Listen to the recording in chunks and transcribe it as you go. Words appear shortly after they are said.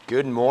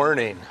Good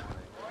morning.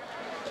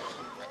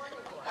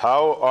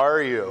 How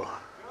are you?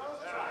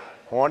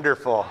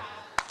 Wonderful.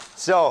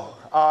 So,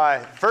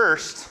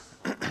 first,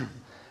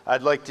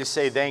 I'd like to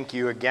say thank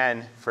you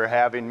again for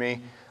having me.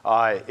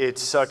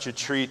 It's such a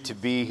treat to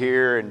be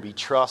here and be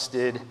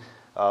trusted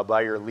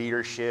by your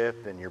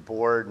leadership and your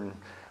board and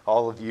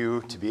all of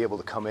you to be able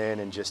to come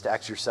in and just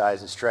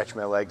exercise and stretch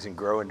my legs and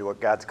grow into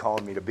what God's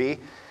calling me to be,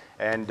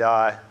 and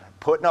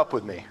putting up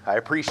with me. I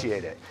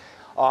appreciate it.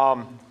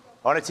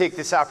 I want to take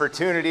this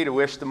opportunity to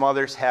wish the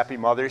mothers happy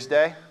Mother's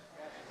Day.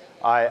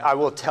 I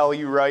will tell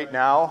you right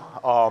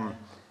now,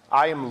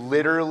 I am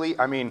literally,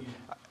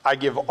 I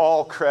give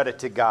all credit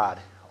to God.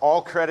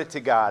 All credit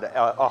to God,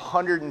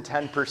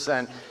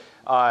 110%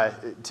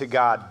 to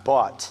God,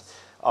 but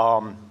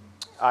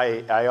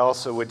I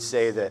also would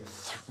say that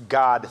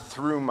God,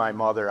 through my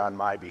mother on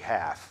my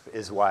behalf,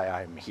 is why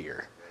I'm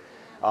here.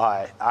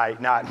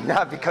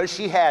 Not because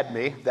she had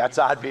me, that's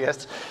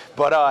obvious,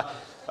 but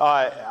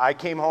I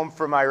came home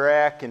from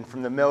Iraq and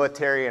from the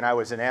military, and I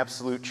was an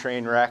absolute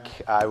train wreck.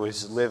 I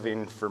was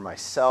living for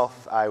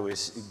myself. I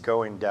was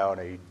going down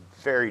a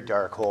very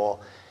dark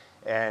hole,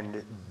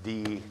 and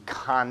the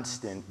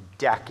constant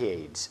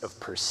decades of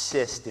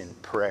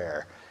persistent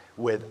prayer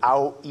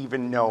without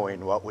even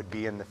knowing what would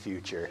be in the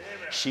future.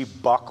 She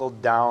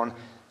buckled down,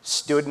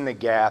 stood in the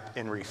gap,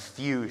 and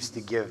refused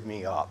to give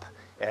me up.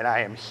 And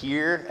I am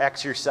here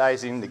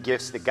exercising the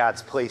gifts that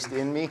God's placed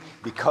in me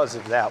because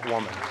of that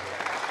woman.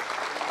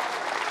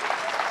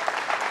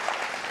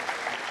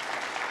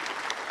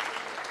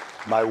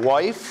 My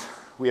wife,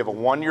 we have a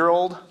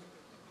 1-year-old.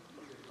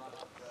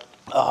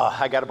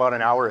 I got about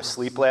an hour of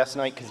sleep last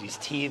night because he's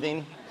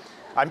teething.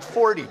 I'm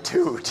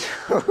 42,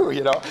 too,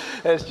 you know.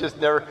 It's just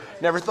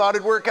never thought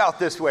it'd work out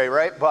this way,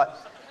 right? But,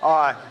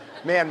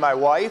 man, my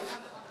wife,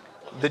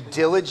 the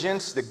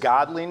diligence, the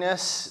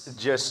godliness,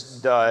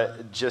 just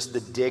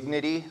the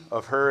dignity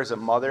of her as a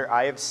mother.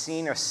 I have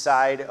seen a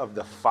side of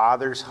the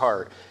Father's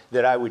heart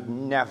that I would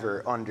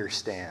never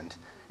understand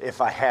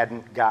if I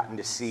hadn't gotten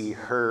to see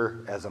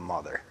her as a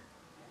mother.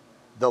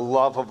 The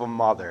love of a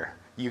mother.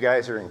 You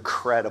guys are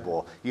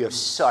incredible. You have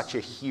such a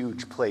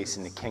huge place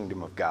in the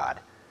kingdom of God.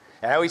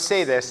 And I always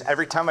say this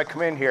every time I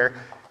come in here,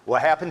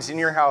 what happens in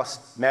your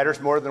house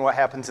matters more than what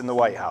happens in the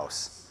White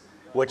House.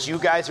 What you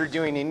guys are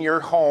doing in your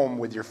home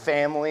with your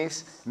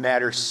families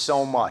matters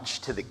so much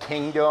to the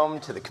kingdom,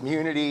 to the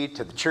community,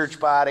 to the church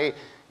body,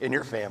 in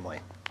your family.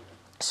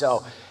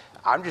 So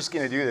I'm just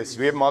going to do this. Do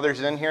we have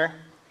mothers in here?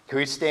 Can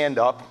we stand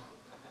up?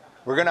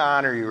 We're going to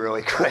honor you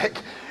really quick.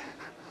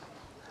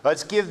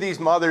 Let's give these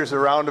mothers a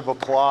round of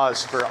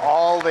applause for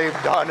all they've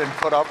done and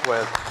put up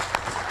with.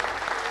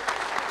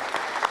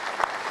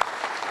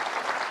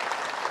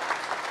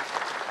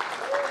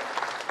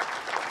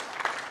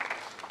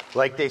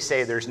 Like they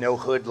say, there's no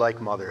hood like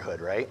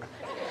motherhood, right?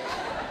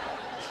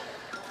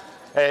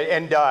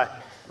 And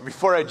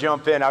before I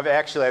jump in,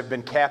 I've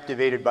been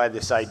captivated by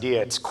this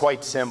idea. It's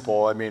quite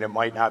simple. It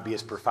might not be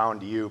as profound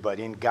to you, but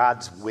in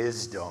God's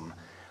wisdom,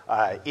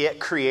 at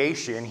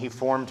creation, he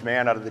formed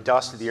man out of the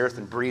dust of the earth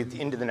and breathed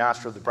into the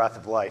nostril the breath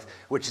of life,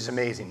 which is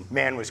amazing.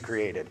 Man was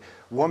created.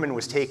 Woman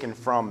was taken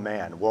from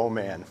man. Woe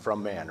man,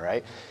 from man,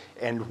 right?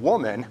 And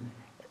woman,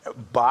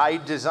 by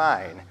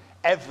design,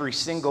 every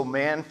single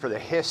man for the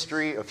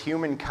history of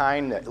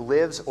humankind that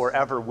lives or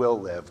ever will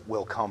live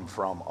will come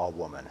from a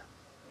woman.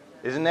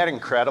 Isn't that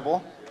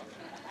incredible?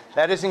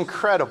 That is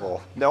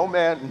incredible. No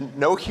man,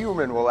 no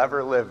human will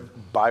ever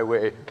live by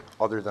way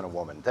other than a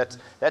woman.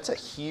 That's a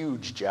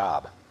huge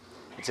job.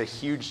 It's a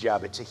huge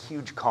job. It's a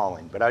huge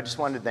calling. But I just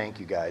wanted to thank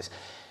you guys.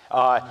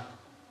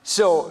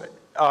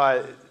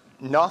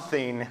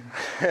 Nothing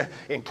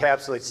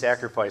encapsulates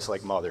sacrifice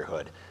like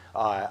motherhood.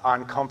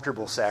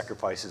 Uncomfortable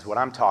sacrifice is what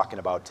I'm talking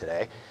about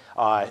today.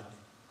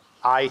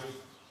 I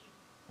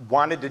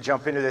wanted to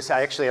jump into this.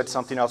 I actually had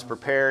something else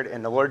prepared,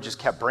 and the Lord just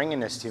kept bringing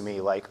this to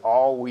me like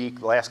all week,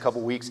 the last couple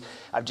weeks.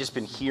 I've just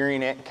been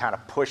hearing it and kind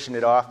of pushing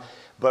it off.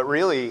 But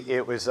really,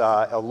 it was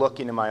a look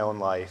into my own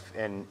life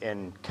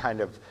and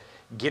kind of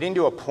getting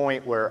to a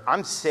point where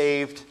I'm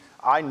saved.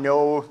 I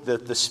know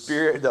that the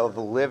Spirit of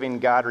the living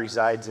God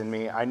resides in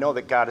me. I know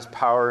that God has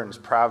power and his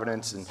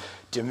providence and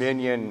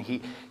dominion.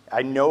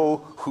 I know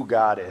who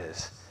God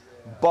is.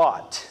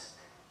 But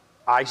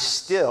I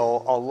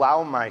still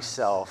allow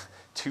myself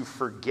to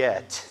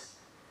forget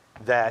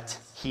that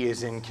he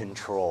is in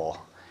control.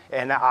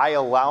 And I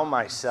allow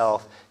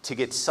myself to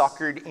get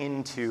suckered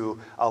into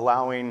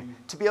allowing,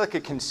 to be like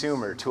a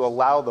consumer, to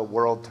allow the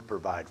world to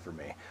provide for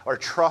me, or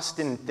trust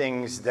in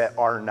things that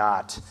are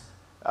not,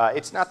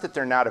 it's not that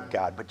they're not of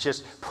God, but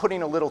just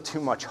putting a little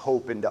too much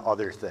hope into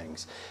other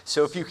things.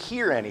 So if you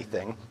hear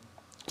anything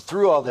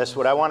through all this,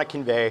 what I want to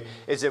convey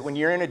is that when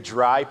you're in a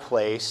dry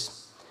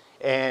place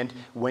and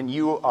when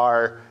you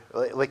are,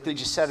 like they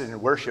just said it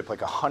in worship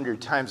like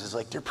 100 times, it's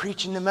like they're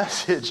preaching the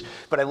message.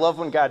 But I love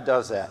when God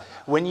does that.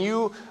 When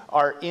you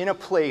are in a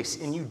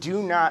place and you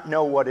do not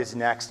know what is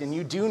next and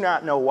you do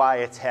not know why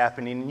it's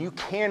happening and you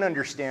can't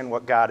understand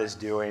what God is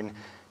doing,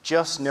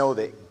 just know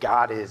that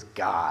God is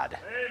God.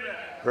 Amen.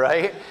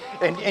 right?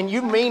 And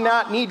you may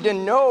not need to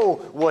know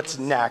what's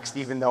next,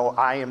 even though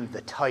I am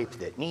the type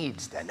that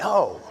needs to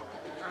know.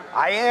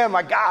 I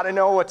gotta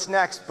know what's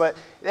next, but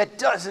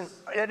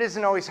that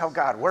isn't always how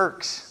God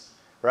works,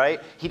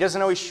 right? He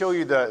doesn't always show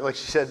you like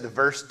you said, the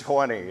verse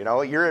 20,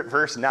 you're at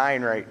verse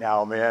 9 right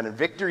now, man, and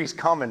victory's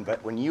coming,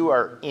 but when you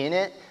are in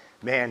it,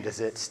 man, does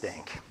it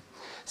stink.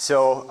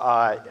 So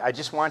I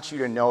just want you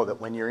to know that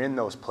when you're in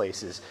those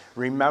places,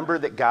 remember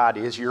that God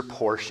is your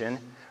portion.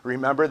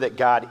 Remember that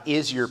God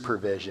is your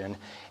provision.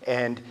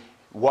 And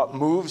what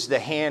moves the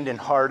hand and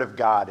heart of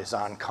God is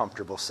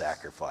uncomfortable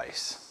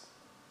sacrifice.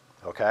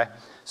 Okay?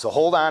 So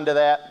hold on to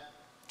that.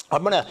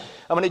 I'm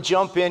gonna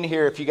jump in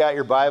here. If you got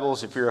your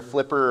Bibles, if you're a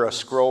flipper or a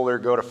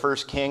scroller, go to 1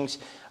 Kings.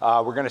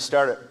 We're going to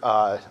start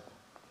at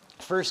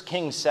 1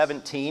 Kings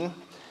 17.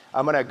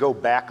 I'm going to go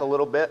back a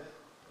little bit.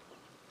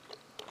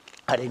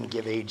 I didn't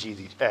give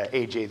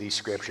AJ these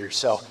scriptures,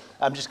 so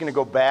I'm just going to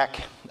go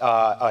back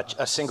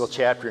a single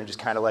chapter and just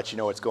kind of let you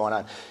know what's going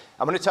on.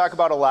 I'm going to talk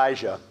about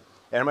Elijah,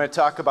 and I'm going to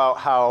talk about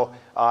how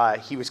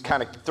he was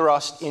kind of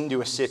thrust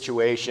into a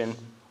situation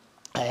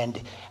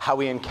and how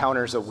he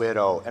encounters a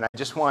widow. And I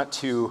just want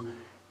to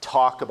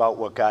talk about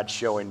what God's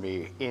showing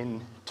me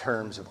in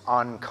terms of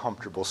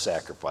uncomfortable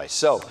sacrifice.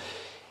 So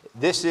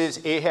this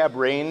is Ahab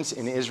reigns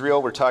in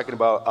Israel. We're talking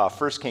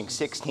about 1 Kings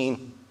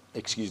 16,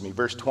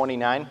 verse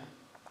 29.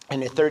 In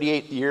the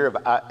 38th year of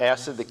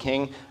Asa the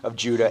king of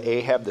Judah,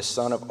 Ahab the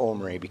son of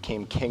Omri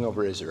became king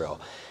over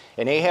Israel.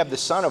 And Ahab the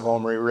son of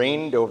Omri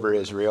reigned over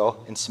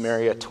Israel in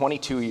Samaria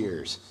 22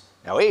 years.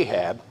 Now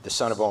Ahab, the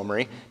son of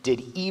Omri,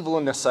 did evil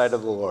in the sight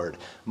of the Lord,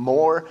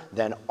 more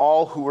than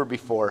all who were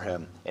before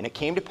him. And it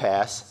came to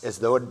pass, as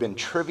though it had been a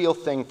trivial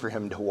thing for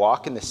him to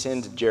walk in the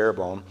sins of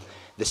Jeroboam,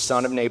 the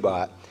son of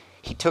Nebat,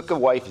 he took a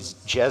wife as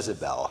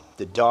Jezebel,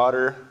 the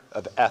daughter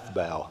of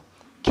Ethbaal,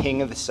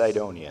 king of the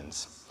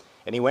Sidonians.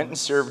 And he went and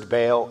served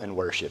Baal and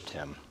worshipped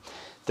him.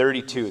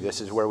 32,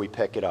 this is where we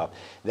pick it up.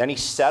 Then he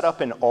set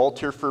up an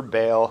altar for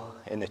Baal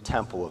in the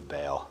temple of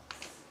Baal,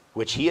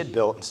 which he had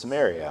built in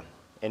Samaria.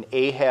 And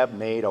Ahab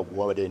made a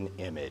wooden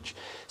image.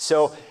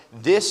 So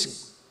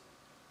this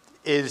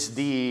is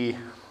the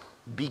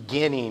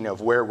beginning of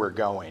where we're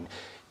going.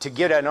 To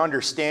get an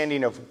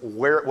understanding of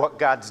what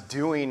God's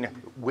doing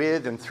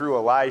with and through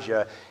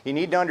Elijah, you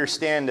need to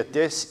understand that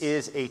this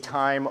is a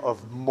time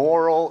of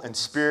moral and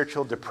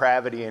spiritual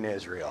depravity in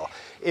Israel.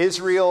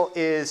 Israel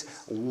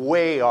is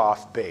way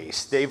off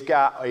base. They've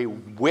got a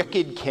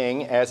wicked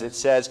king, as it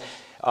says,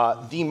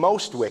 the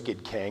most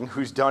wicked king,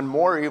 who's done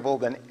more evil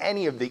than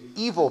any of the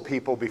evil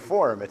people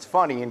before him. It's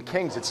funny, in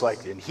Kings it's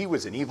like, and he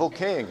was an evil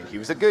king, and he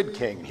was a good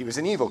king, and he was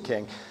an evil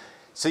king.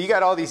 So you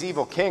got all these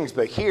evil kings,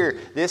 but here,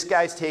 this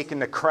guy's taken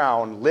the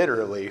crown,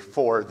 literally,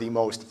 for the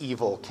most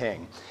evil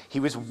king. He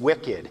was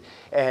wicked,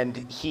 and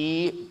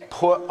he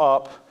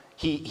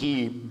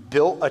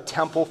built a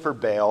temple for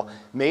Baal,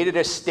 made it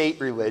a state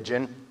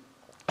religion,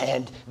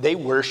 and they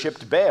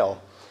worshipped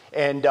Baal.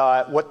 And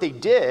what they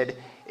did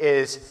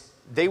is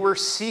they were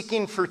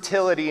seeking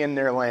fertility in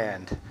their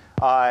land.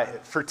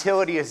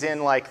 Fertility is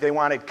in, like, they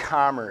wanted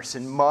commerce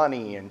and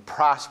money and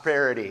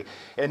prosperity,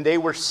 and they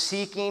were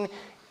seeking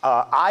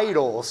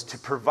idols to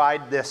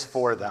provide this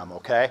for them,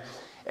 okay?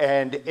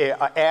 And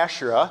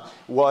Asherah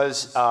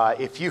was,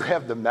 if you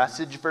have the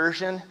Message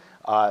version,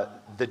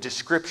 the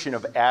description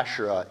of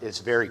Asherah is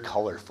very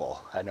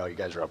colorful. I know you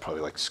guys are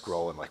probably like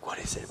scrolling like, what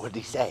is it? What did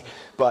he say?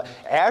 But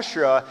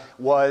Asherah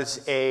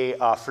was a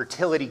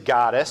fertility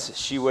goddess.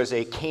 She was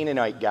a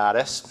Canaanite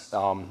goddess,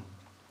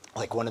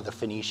 like one of the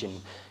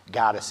Phoenician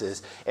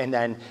goddesses. And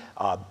then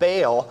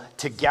Baal,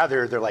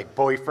 together, they're like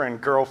boyfriend,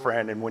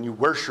 girlfriend, and when you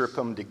worship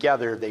them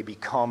together, they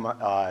become,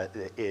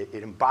 it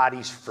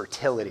embodies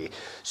fertility.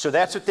 So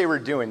that's what they were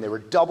doing. They were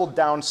doubled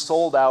down,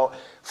 sold out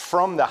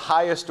from the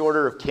highest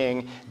order of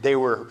king. They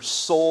were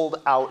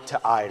sold out to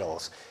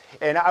idols.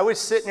 And I was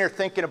sitting here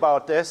thinking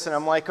about this, and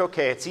I'm like,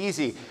 okay, it's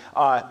easy.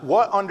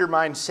 What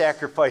undermines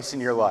sacrifice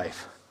in your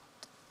life?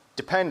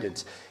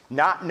 Dependence.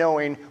 Not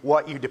knowing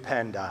what you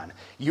depend on.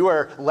 You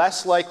are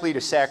less likely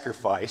to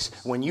sacrifice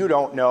when you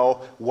don't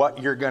know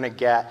what you're going to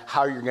get,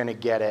 how you're going to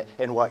get it,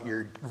 and what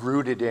you're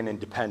rooted in and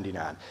depending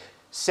on.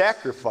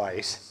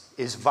 Sacrifice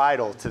is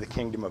vital to the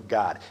kingdom of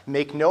God.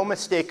 Make no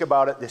mistake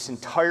about it, this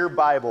entire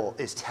Bible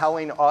is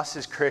telling us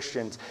as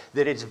Christians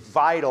that it's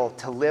vital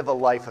to live a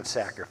life of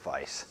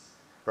sacrifice,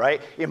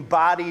 right?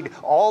 Embodied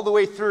all the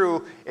way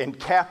through and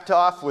capped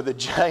off with a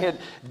giant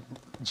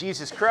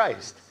Jesus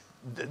Christ.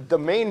 The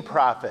main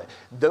prophet,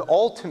 the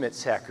ultimate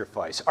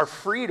sacrifice. Our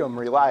freedom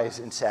relies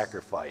in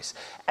sacrifice.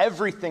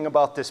 Everything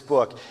about this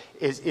book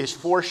is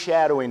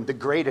foreshadowing the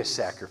greatest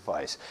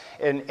sacrifice.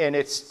 And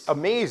it's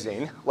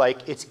amazing,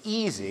 like it's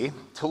easy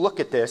to look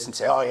at this and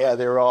say, oh yeah,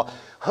 they're all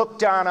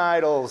hooked on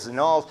idols and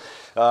all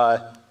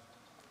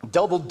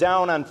doubled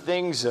down on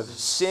things of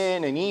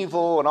sin and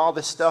evil and all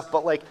this stuff.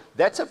 But like,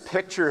 that's a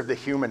picture of the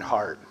human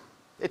heart.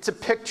 It's a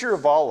picture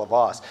of all of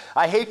us.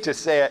 I hate to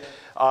say it,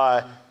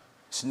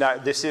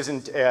 This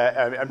isn't,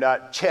 I'm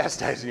not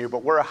chastising you,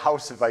 but we're a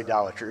house of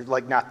idolaters.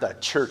 Like not the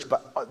church,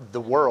 but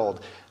the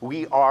world.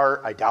 We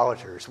are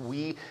idolaters.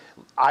 We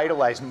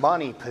idolize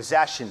money,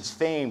 possessions,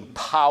 fame,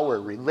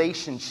 power,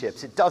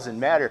 relationships. It doesn't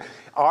matter.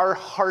 Our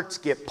hearts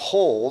get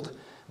pulled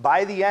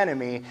by the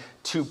enemy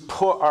to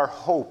put our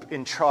hope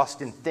and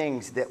trust in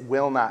things that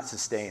will not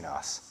sustain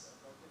us.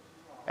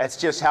 That's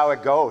just how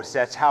it goes.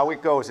 That's how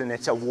it goes. And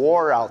it's a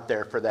war out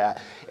there for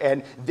that.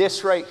 And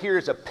this right here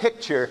is a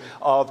picture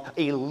of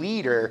a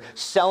leader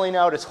selling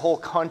out his whole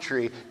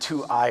country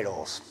to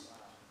idols.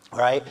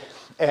 Right?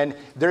 And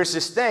there's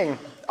this thing,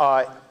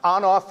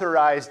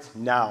 unauthorized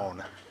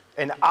noun.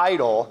 An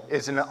idol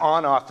is an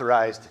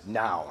unauthorized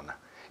noun.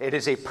 It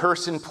is a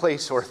person,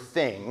 place, or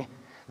thing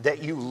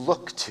that you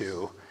look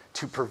to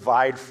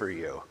provide for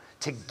you,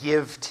 to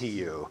give to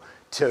you,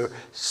 to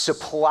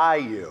supply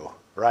you.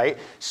 Right?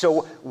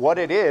 So what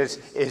it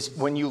is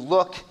when you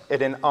look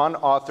at an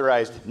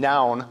unauthorized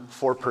noun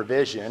for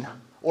provision,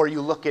 or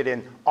you look at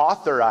an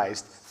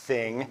authorized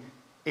thing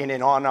in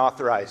an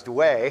unauthorized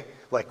way,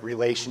 like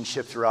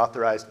relationships are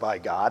authorized by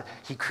God.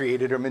 He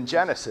created them in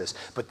Genesis,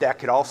 but that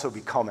could also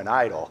become an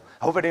idol.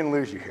 I hope I didn't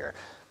lose you here.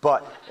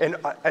 But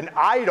an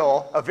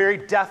idol, a very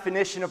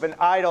definition of an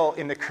idol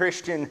in the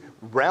Christian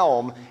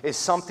realm is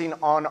something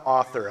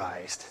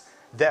unauthorized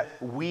that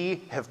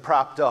we have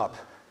propped up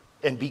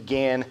and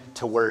began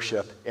to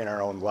worship in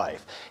our own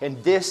life.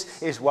 And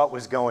this is what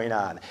was going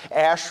on.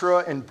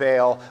 Asherah and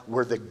Baal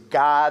were the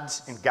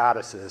gods and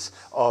goddesses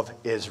of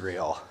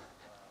Israel.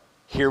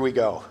 Here we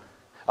go.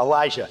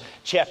 Elijah,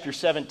 chapter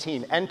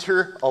 17.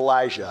 Enter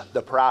Elijah,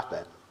 the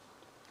prophet.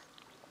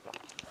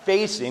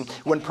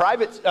 When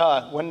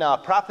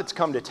prophets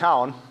come to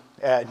town,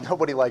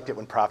 nobody liked it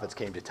when prophets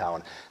came to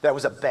town. That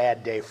was a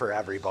bad day for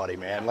everybody,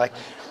 man. Like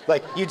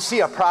you'd see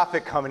a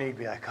prophet come and he'd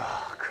be like,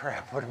 oh,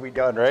 crap, what have we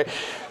done, right?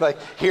 Like,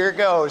 here it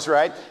goes,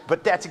 right?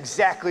 But that's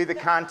exactly the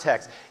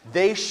context.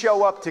 They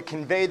show up to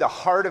convey the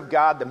heart of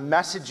God, the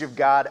message of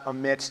God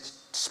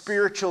amidst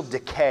spiritual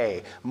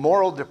decay,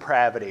 moral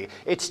depravity.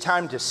 It's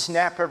time to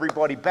snap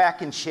everybody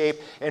back in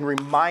shape and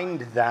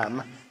remind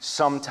them,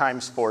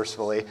 sometimes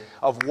forcefully,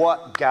 of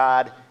what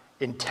God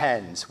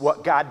intends,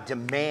 what God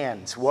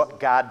demands, what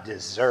God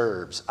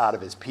deserves out of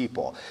his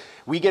people.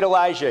 We get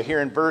Elijah here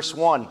in verse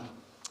 1.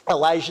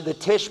 Elijah the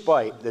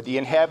Tishbite, the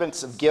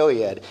inhabitants of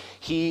Gilead.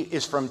 He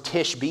is from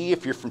Tishbe.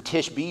 If you're from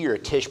Tishbe, you're a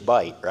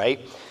Tishbite,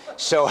 right?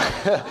 So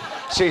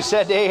he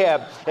said to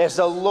Ahab, as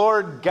the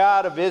Lord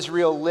God of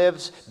Israel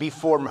lives,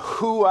 before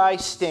whom I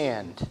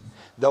stand,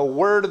 the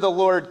word of the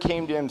Lord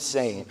came to him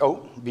saying,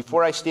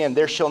 before I stand,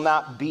 there shall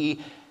not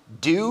be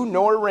dew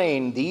nor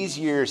rain these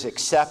years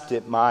except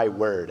at my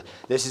word.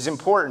 This is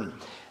important.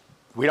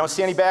 We don't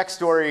see any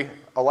backstory.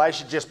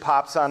 Elijah just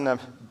pops on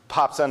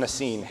the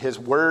scene. His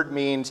word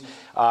means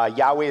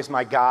Yahweh is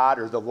my God,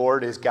 or the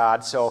Lord is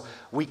God. So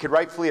we could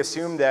rightfully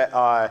assume that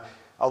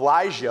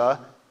Elijah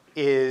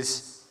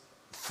is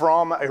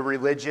from a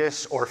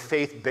religious or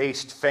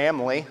faith-based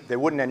family. They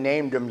wouldn't have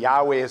named him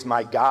Yahweh is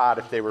my God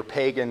if they were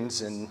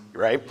pagans,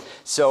 right?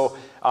 So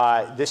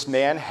this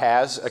man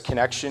has a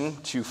connection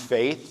to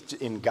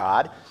faith in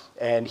God,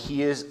 and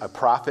he is a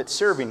prophet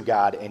serving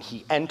God, and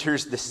he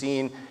enters the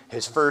scene.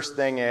 His first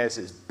thing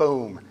is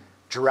boom,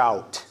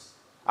 drought.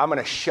 I'm going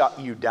to shut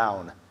you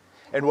down.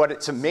 And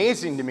what's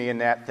amazing to me in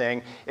that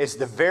thing is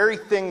the very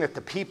thing that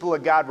the people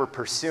of God were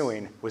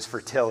pursuing was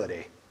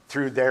fertility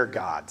through their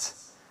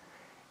gods.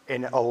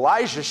 And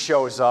Elijah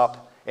shows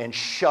up and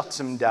shuts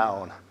them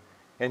down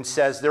and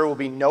says there will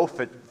be no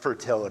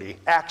fertility.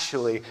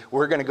 Actually,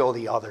 we're going to go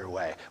the other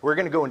way. We're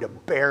going to go into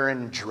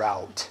barren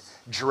drought,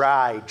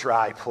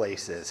 dry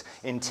places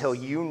until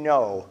you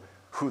know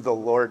who the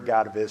Lord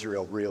God of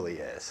Israel really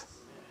is.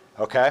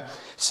 Okay?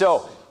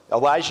 So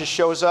Elijah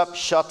shows up,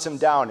 shuts him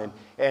down.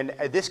 And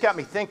this got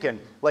me thinking,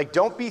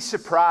 don't be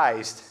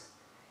surprised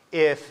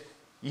if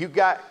you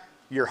got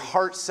your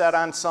heart set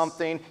on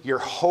something, your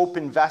hope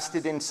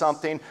invested in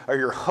something, or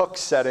your hook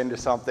set into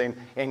something,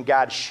 and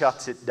God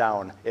shuts it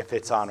down if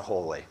it's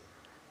unholy.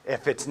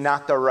 If it's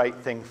not the right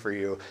thing for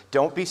you,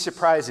 don't be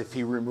surprised if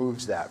he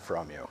removes that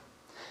from you.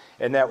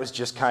 And that was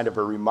just kind of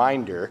a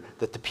reminder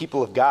that the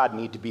people of God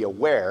need to be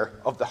aware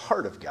of the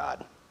heart of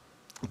God.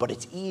 But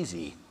it's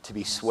easy to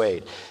be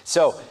swayed.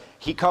 So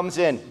he comes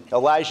in,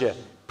 Elijah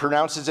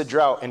pronounces a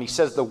drought, and he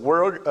says the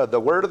word of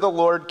the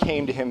Lord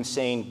came to him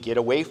saying, get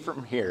away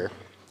from here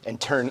and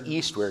turn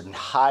eastward and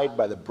hide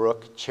by the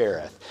brook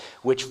Cherith,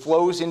 which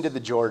flows into the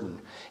Jordan.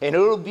 And it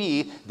will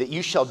be that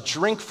you shall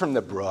drink from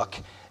the brook,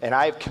 and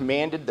I have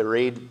commanded the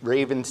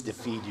ravens to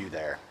feed you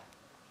there.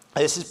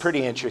 This is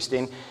pretty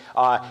interesting.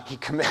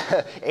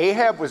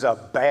 Ahab was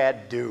a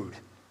bad dude.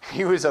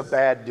 He was a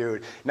bad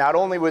dude. Not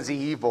only was he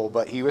evil,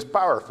 but he was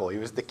powerful. He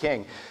was the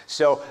king.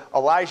 So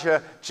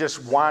Elijah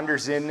just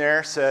wanders in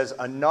there, says,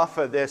 enough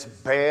of this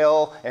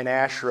Baal and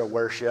Asherah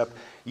worship.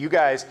 You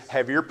guys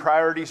have your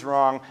priorities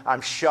wrong.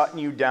 I'm shutting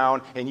you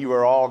down, and you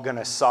are all going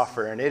to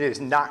suffer, and it is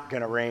not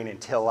going to rain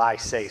until I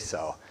say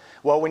so.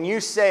 Well, when you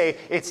say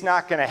it's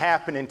not going to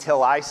happen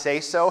until I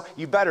say so,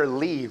 you better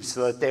leave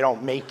so that they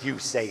don't make you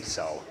say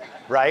so,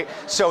 right?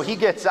 So he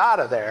gets out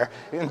of there,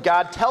 and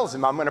God tells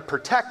him, I'm going to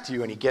protect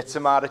you, and he gets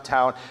him out of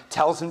town,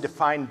 tells him to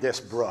find this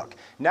brook.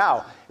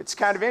 Now, it's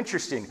kind of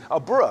interesting.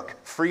 A brook,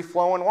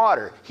 free-flowing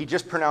water. He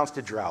just pronounced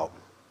a drought,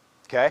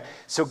 okay?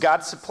 So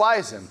God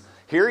supplies him.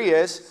 Here he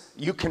is.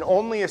 You can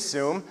only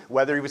assume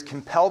whether he was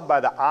compelled by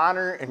the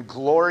honor and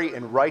glory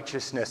and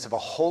righteousness of a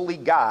holy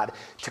God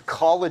to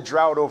call a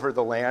drought over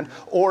the land,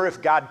 or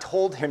if God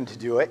told him to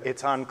do it.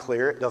 It's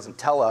unclear. It doesn't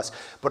tell us.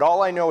 But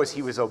all I know is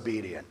he was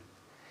obedient.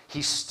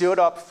 He stood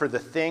up for the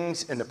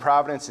things and the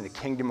providence and the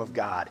kingdom of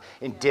God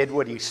and did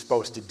what he's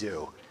supposed to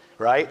do,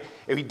 right?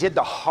 And he did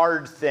the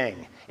hard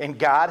thing. And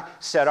God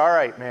said, all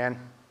right, man,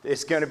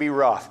 it's going to be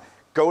rough.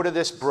 Go to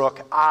this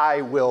brook.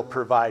 I will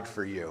provide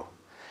for you.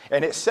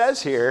 And it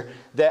says here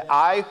that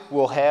I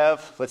will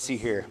have, let's see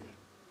here,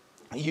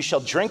 you shall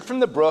drink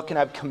from the brook, and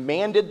I've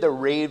commanded the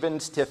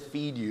ravens to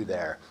feed you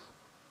there.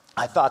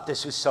 I thought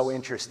this was so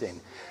interesting.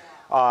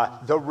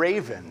 The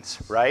ravens,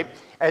 right?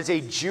 As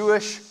a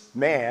Jewish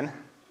man,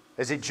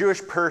 as a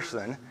Jewish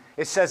person,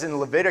 it says in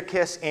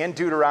Leviticus and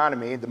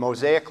Deuteronomy, the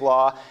Mosaic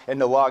law and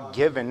the law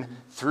given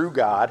through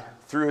God,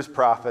 through his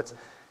prophets,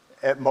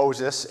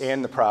 Moses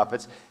and the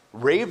prophets,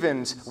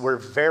 ravens were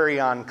very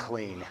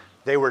unclean.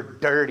 They were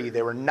dirty.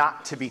 They were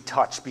not to be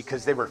touched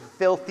because they were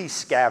filthy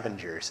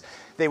scavengers.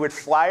 They would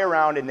fly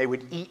around and they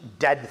would eat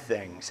dead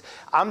things.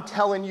 I'm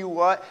telling you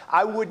what,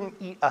 I wouldn't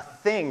eat a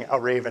thing a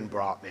raven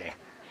brought me.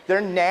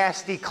 Their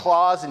nasty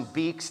claws and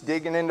beaks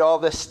digging into all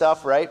this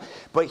stuff, right?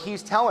 But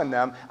he's telling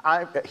them,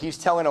 he's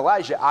telling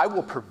Elijah, I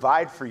will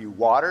provide for you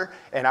water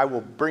and I will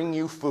bring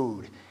you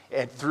food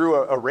and through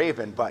a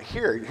raven. But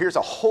here's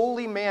a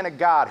holy man of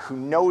God who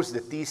knows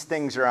that these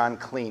things are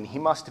unclean. He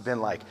must have been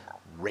like,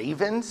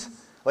 ravens?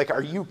 Like,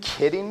 are you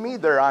kidding me?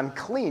 They're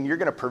unclean. You're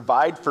going to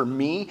provide for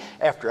me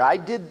after I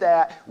did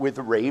that with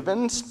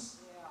ravens?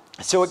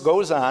 Yeah. So it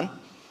goes on,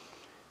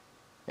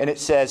 and it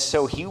says,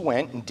 so he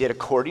went and did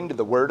according to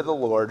the word of the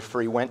Lord,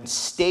 for he went and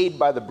stayed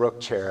by the brook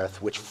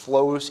Cherith, which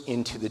flows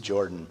into the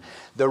Jordan.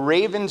 The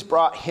ravens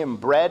brought him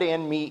bread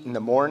and meat in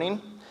the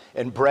morning,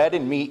 and bread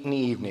and meat in the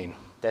evening.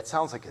 That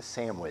sounds like a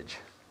sandwich,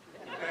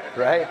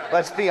 right?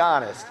 Let's be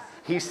honest.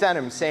 He sent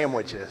him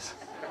sandwiches,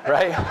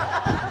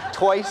 right?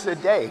 Twice a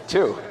day,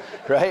 too.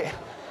 Right?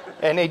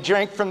 And they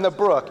drank from the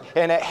brook.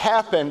 And it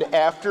happened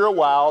after a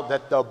while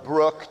that the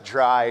brook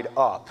dried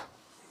up.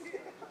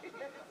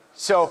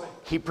 So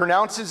he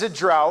pronounces a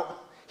drought.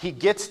 He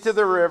gets to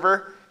the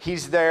river.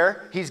 He's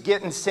there. He's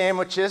getting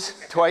sandwiches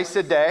twice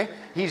a day.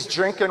 He's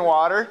drinking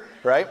water,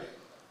 right?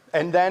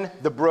 And then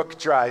the brook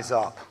dries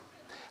up.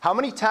 How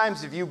many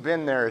times have you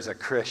been there as a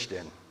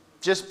Christian?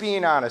 Just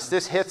being honest,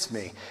 this hits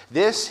me.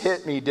 This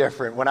hit me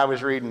different when I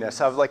was reading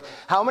this. I was like,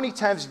 how many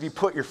times have you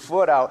put your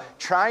foot out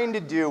trying to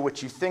do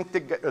what you think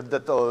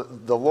that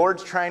the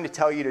Lord's trying to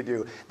tell you to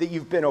do, that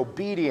you've been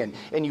obedient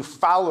and you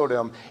followed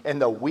him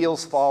and the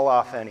wheels fall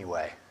off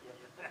anyway?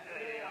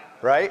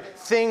 Right?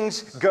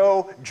 Things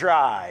go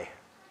dry.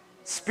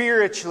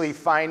 Spiritually,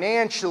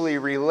 financially,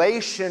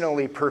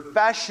 relationally,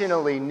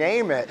 professionally,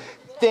 name it.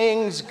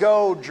 Things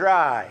go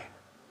dry.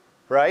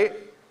 Right?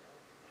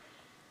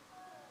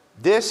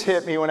 This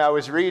hit me when I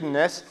was reading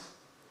this.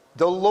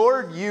 The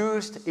Lord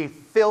used a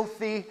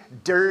filthy,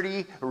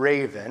 dirty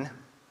raven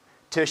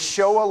to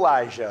show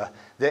Elijah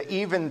that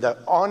even the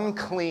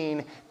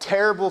unclean,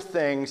 terrible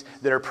things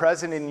that are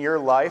present in your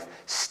life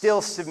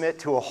still submit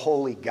to a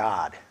holy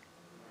God.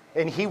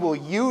 And he will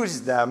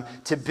use them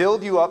to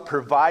build you up,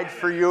 provide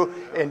for you,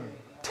 and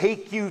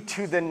take you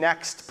to the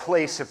next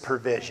place of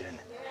provision.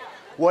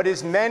 What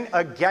is meant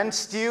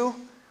against you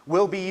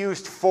will be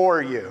used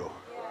for you.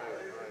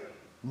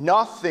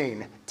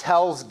 Nothing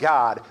tells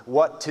God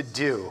what to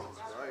do.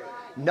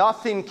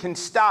 Nothing can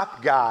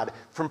stop God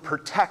from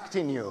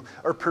protecting you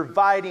or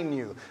providing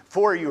you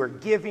for you or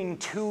giving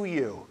to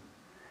you.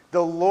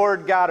 The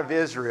Lord God of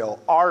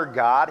Israel, our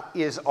God,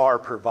 is our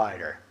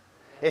provider.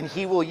 And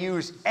he will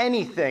use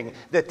anything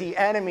that the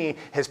enemy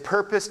has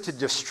purposed to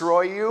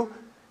destroy you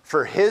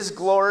for his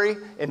glory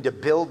and to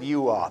build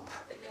you up.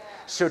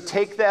 So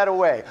take that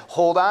away.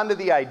 Hold on to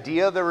the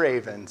idea of the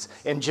ravens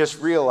and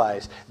just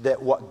realize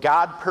that what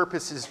God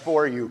purposes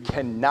for you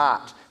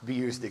cannot be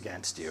used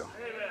against you.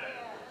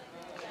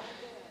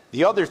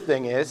 The other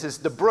thing is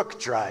the brook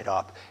dried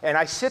up. And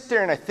I sit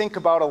there and I think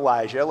about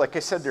Elijah. Like I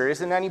said, there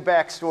isn't any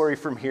backstory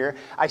from here.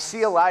 I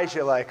see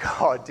Elijah like,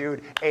 oh,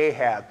 dude,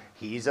 Ahab,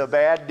 he's a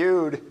bad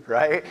dude,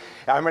 right?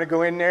 I'm going to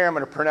go in there. I'm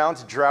going to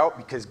pronounce drought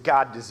because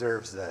God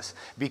deserves this.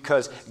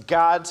 Because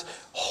God's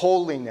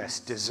holiness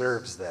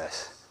deserves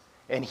this.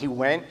 And he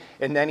went,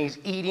 and then he's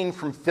eating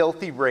from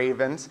filthy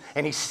ravens,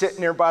 and he's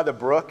sitting there by the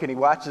brook, and he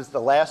watches the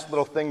last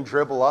little thing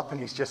dribble up, and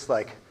he's just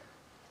like,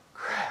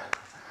 crap,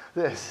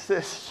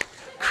 this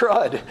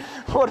crud,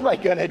 what am I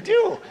going to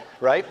do,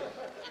 right?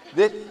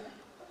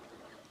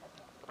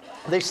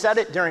 They said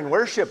it during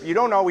worship. You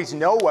don't always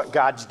know what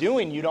God's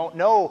doing. You don't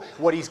know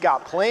what he's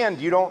got planned.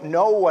 You don't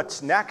know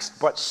what's next.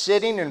 But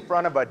sitting in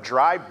front of a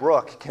dry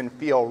brook can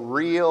feel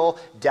real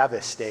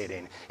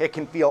devastating. It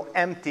can feel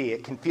empty.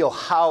 It can feel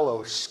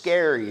hollow,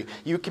 scary.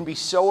 You can be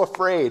so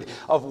afraid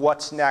of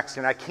what's next.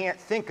 And I can't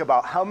think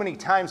about how many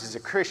times as a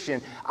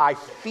Christian I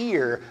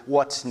fear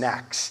what's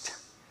next.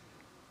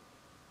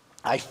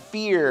 I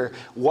fear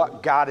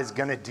what God is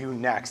going to do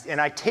next. And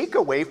I take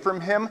away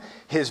from him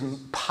his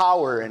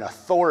power and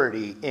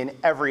authority in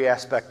every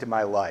aspect of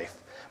my life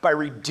by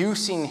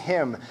reducing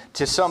him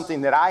to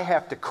something that I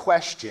have to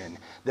question,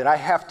 that I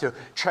have to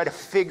try to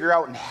figure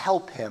out and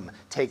help him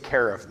take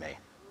care of me.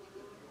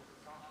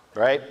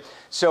 Right?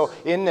 So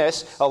in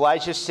this,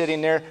 Elijah's sitting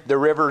there. The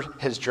river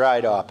has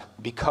dried up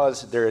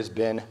because there has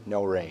been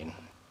no rain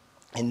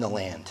in the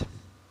land.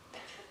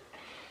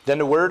 Then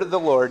the word of the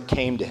Lord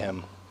came to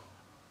him.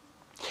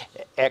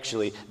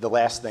 Actually, the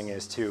last thing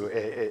is,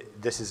 too,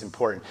 this is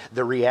important.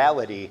 The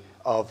reality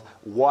of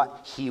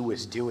what he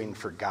was doing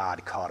for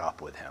God caught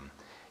up with him.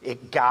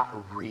 It got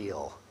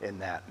real in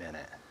that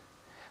minute.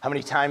 How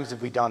many times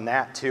have we done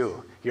that,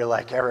 too? You're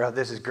like, oh,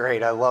 this is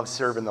great. I love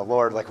serving the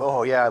Lord. Like,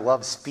 oh, yeah, I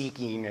love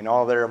speaking and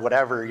all that,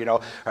 whatever, you know.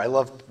 Or I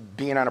love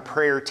being on a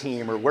prayer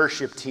team or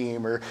worship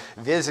team or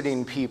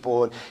visiting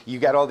people. And you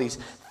got all these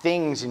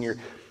things and you're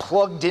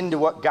plugged into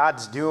what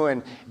God's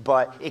doing,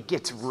 but it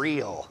gets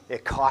real.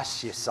 It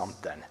costs you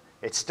something.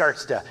 It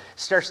starts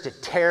to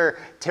tear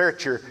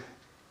at your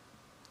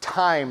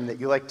time that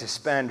you like to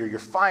spend or your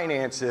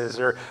finances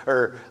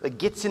or it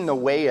gets in the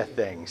way of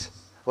things.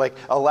 Like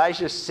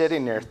Elijah's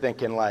sitting there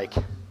thinking like,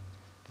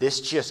 this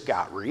just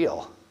got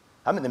real.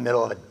 I'm in the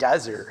middle of a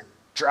desert,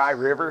 dry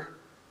river.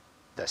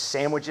 The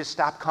sandwiches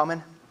stopped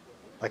coming.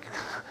 Like,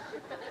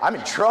 I'm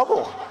in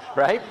trouble,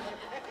 right?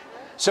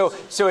 So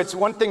it's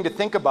one thing to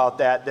think about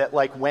that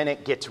like when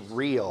it gets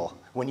real,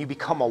 when you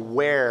become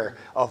aware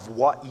of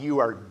what you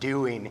are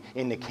doing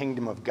in the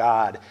kingdom of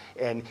God,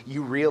 and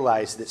you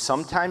realize that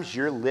sometimes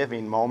you're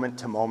living moment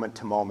to moment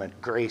to moment,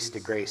 grace to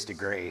grace to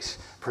grace,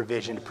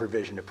 provision to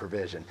provision to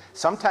provision.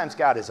 Sometimes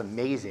God is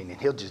amazing,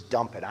 and he'll just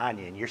dump it on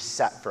you, and you're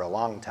set for a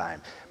long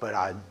time. But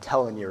I'm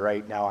telling you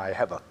right now, I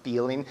have a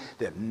feeling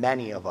that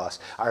many of us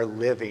are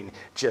living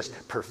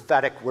just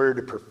prophetic word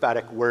to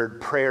prophetic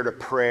word, prayer to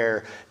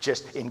prayer,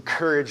 just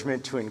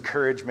encouragement to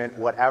encouragement,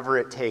 whatever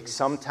it takes.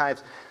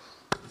 Sometimes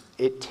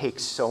it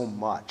takes so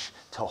much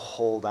to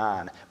hold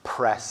on,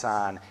 press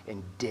on,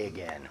 and dig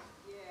in.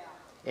 Yeah.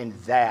 And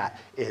that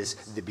is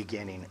the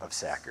beginning of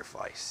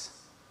sacrifice.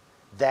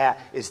 That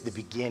is the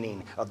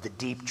beginning of the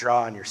deep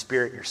draw in your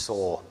spirit and your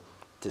soul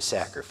to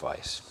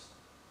sacrifice.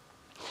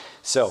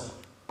 So,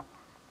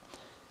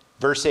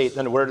 verse 8,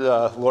 then the word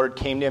of the Lord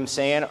came to him,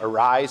 saying,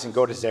 arise and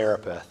go to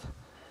Zarephath,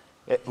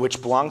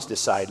 which belongs to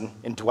Sidon,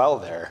 and dwell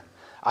there.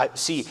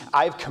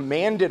 I've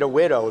commanded a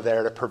widow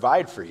there to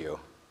provide for you.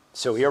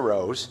 So he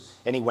arose,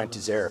 and he went to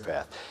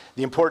Zarephath.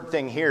 The important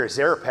thing here is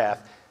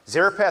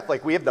Zarephath,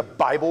 like we have the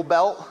Bible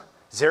Belt,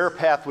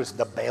 Zarephath was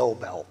the Baal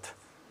Belt.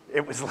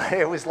 It was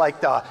like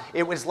the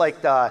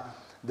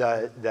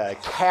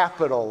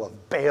capital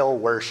of Baal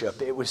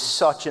worship. It was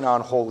such an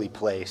unholy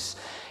place.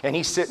 And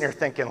he's sitting there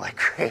thinking like,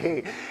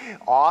 great,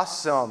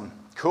 awesome,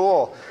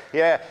 cool.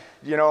 Yeah,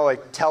 you know,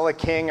 like tell a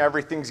king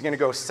everything's going to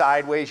go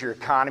sideways, your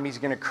economy's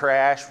going to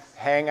crash,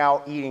 hang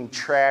out eating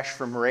trash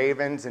from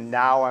ravens, and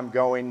now I'm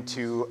going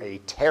to a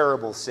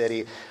terrible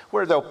city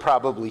where they'll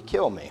probably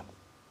kill me.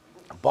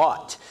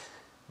 But,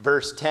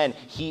 verse 10,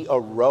 he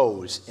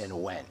arose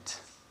and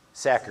went.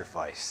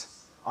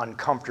 Sacrifice,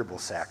 uncomfortable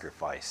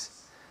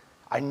sacrifice.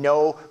 I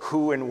know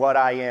who and what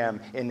I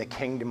am in the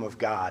kingdom of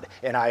God,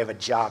 and I have a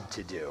job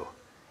to do.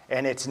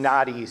 And it's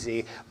not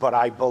easy, but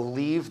I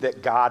believe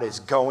that God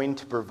is going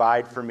to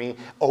provide for me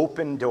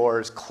open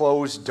doors,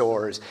 closed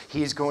doors.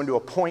 He's going to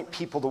appoint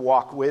people to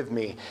walk with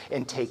me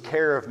and take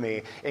care of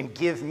me and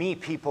give me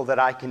people that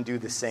I can do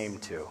the same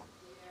to.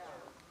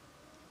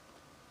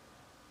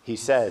 He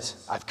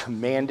says, I've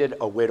commanded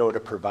a widow to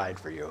provide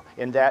for you.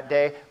 In that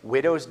day,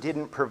 widows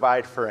didn't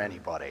provide for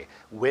anybody.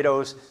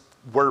 Widows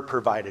were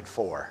provided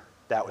for.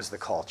 That was the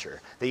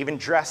culture. They even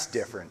dressed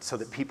different so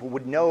that people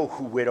would know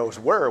who widows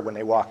were when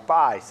they walked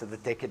by so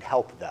that they could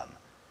help them,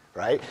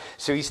 right?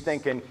 So he's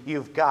thinking,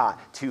 you've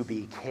got to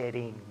be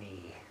kidding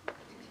me.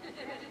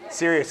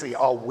 Seriously,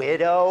 a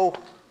widow?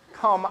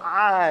 Come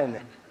on,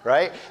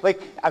 right?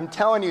 Like, I'm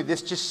telling you,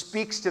 this just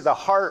speaks to the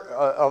heart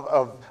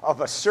of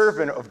a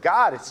servant of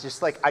God. It's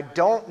just like, I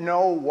don't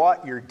know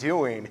what you're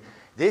doing.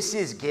 This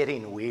is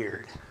getting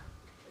weird.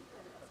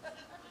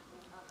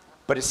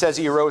 But it says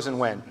he arose and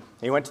went.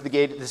 He went to the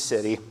gate of the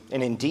city,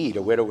 and indeed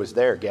a widow was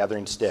there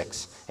gathering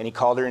sticks. And he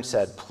called her and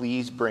said,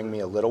 please bring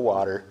me a little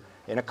water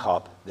in a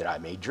cup that I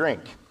may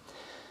drink.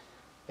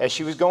 As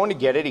she was going to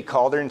get it, he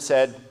called her and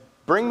said,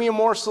 bring me a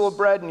morsel of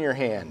bread in your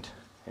hand.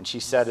 And she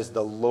said, as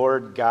the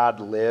Lord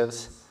God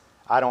lives,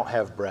 I don't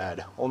have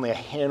bread, only a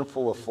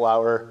handful of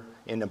flour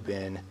in a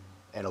bin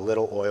and a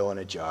little oil in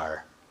a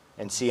jar.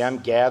 And see, I'm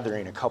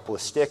gathering a couple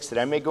of sticks that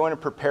I may go in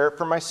and prepare it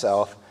for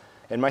myself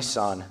and my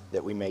son,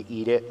 that we may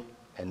eat it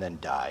and then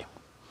die.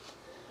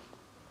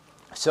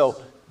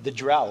 So the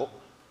drought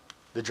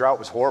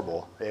was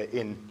horrible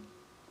in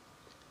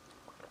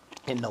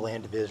the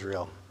land of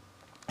Israel.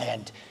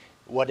 And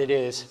what it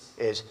is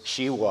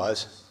she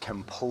was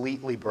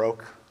completely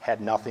broke,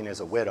 had nothing as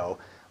a widow,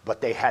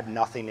 but they had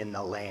nothing in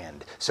the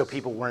land. So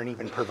people weren't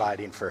even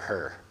providing for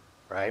her,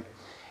 right?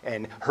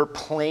 And her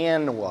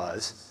plan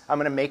was, I'm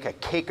going to make a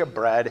cake of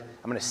bread,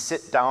 I'm going to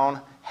sit down,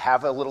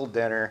 have a little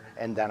dinner,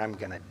 and then I'm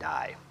going to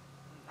die,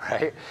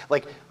 right?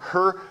 Like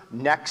her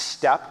next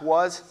step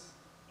was,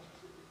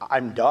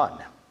 I'm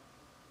done.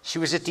 She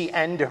was at the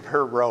end of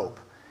her rope.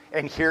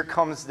 And here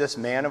comes this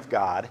man of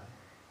God,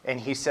 and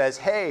he says,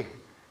 hey,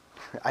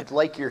 I'd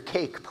like your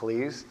cake,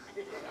 please.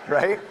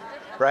 Right?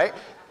 Right?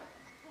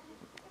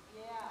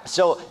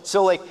 So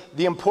like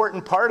the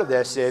important part of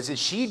this is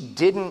she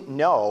didn't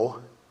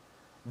know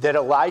that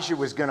Elijah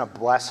was going to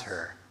bless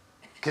her.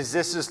 Because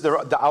this is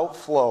the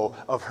outflow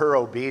of her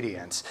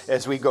obedience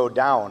as we go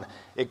down.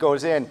 It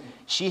goes in.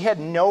 She had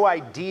no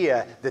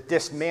idea that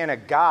this man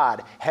of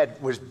God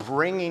was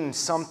bringing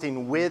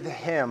something with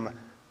him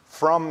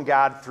from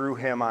God through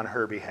him on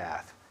her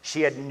behalf.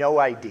 She had no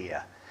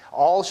idea.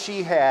 All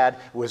she had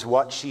was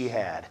what she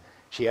had.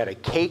 She had a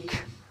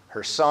cake,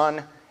 her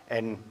son,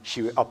 and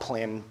a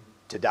plan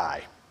to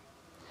die.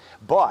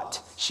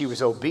 But she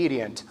was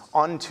obedient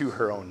unto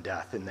her own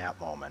death in that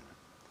moment.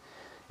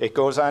 It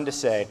goes on to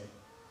say,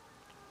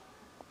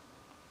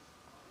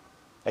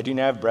 I do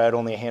not have bread,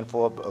 only a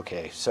handful of...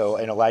 Okay, so,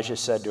 and Elijah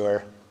said to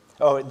her,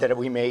 oh, that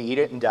we may eat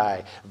it and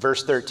die.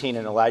 Verse 13,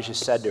 and Elijah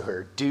said to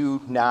her,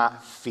 do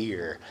not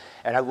fear.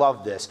 And I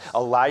love this.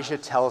 Elijah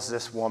tells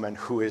this woman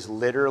who is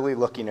literally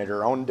looking at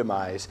her own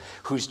demise,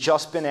 who's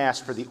just been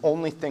asked for the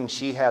only thing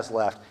she has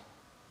left,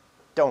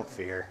 don't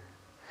fear.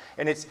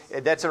 And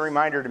that's a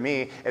reminder to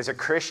me as a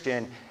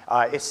Christian.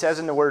 It says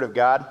in the Word of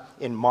God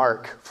in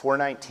Mark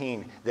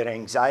 4:19 that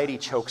anxiety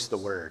chokes the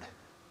word.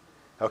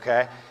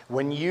 Okay?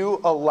 When you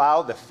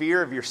allow the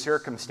fear of your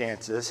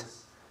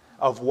circumstances,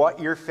 of what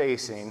you're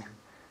facing,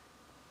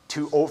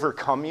 to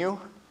overcome you,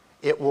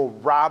 it will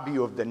rob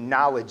you of the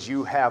knowledge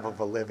you have of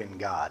a living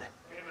God.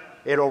 Amen.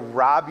 It'll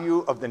rob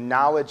you of the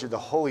knowledge of the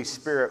Holy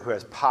Spirit who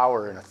has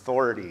power and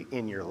authority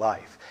in your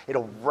life.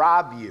 It'll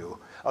rob you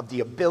of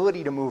the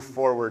ability to move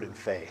forward in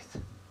faith.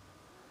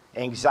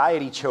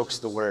 Anxiety chokes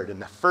the word,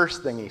 and the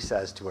first thing he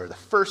says to her, the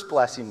first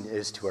blessing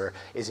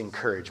is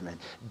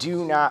encouragement.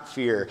 Do not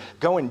fear.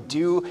 Go and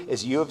do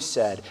as you have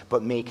said,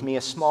 but make me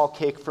a small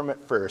cake from it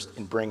first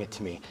and bring it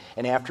to me.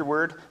 And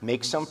afterward,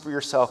 make some for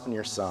yourself and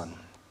your son.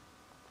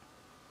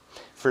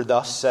 For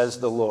thus says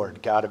the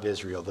Lord, God of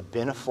Israel, the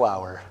bin of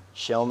flour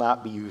shall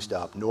not be used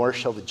up, nor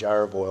shall the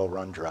jar of oil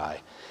run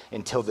dry,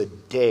 until the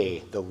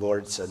day the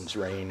Lord sends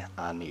rain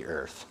on the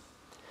earth.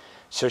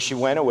 So she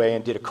went away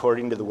and did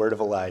according to the word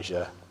of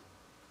Elijah,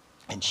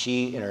 and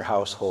she and her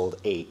household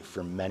ate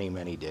for many,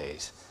 many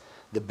days.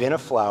 The bin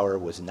of flour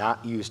was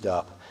not used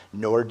up,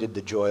 nor did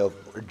the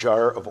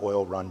jar of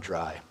oil run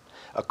dry,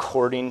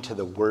 according to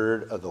the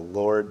word of the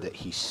Lord that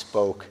he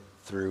spoke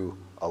through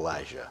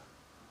Elijah.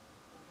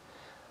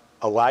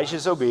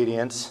 Elijah's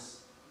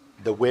obedience,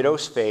 the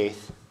widow's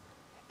faith,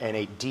 and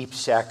a deep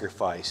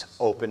sacrifice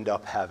opened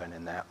up heaven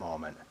in that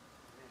moment.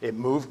 It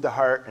moved the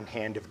heart and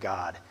hand of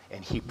God,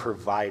 and he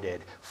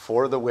provided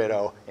for the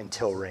widow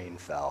until rain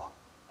fell.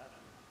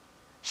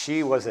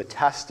 She was a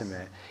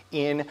testament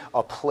in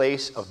a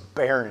place of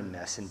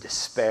barrenness and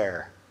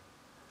despair.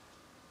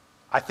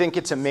 I think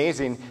it's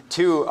amazing,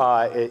 too,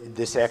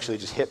 this actually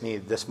just hit me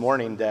this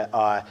morning,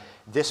 that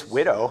this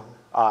widow,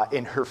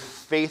 in her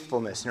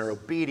faithfulness, in her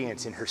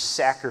obedience, in her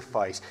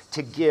sacrifice,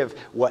 to give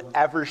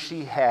whatever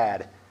she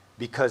had,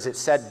 because it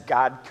said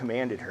God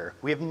commanded her.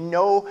 We have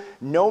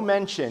no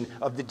mention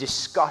of the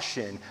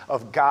discussion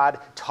of God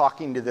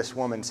talking to this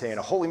woman, saying,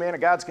 a holy man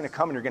of God's going to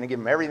come and you're going to give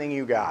him everything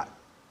you got.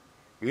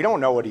 We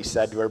don't know what he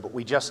said to her, but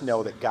we just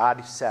know that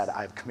God said,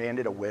 I've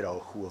commanded a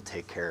widow who will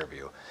take care of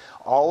you.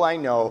 All I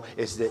know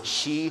is that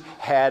she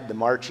had the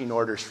marching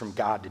orders from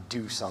God to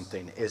do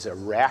something. As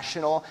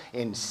irrational,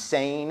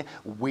 insane,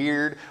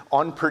 weird,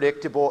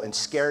 unpredictable, and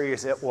scary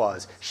as it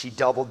was, she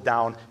doubled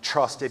down,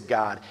 trusted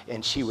God,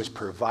 and she was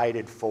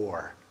provided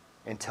for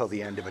until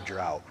the end of a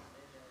drought.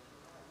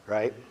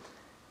 Right?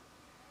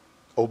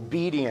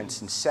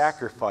 Obedience and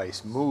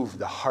sacrifice move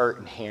the heart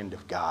and hand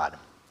of God.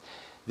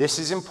 This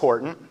is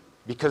important,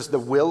 because the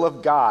will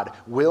of God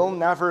will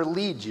never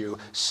lead you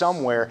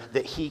somewhere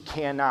that he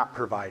cannot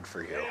provide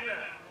for you.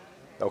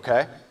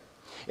 Okay?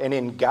 And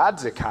in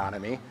God's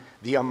economy,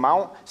 the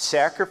amount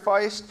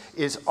sacrificed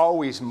is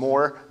always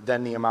more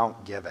than the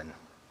amount given.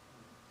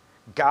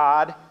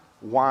 God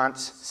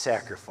wants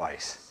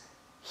sacrifice.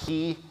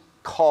 He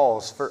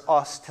calls for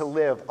us to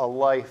live a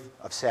life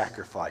of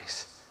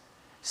sacrifice.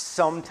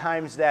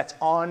 Sometimes that's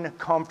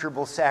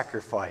uncomfortable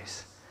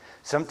sacrifice.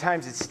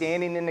 Sometimes it's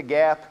standing in the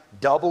gap,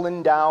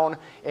 doubling down,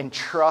 and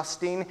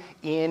trusting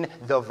in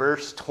the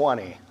verse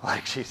 20,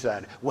 like she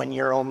said, when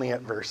you're only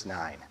at verse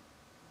 9.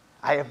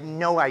 I have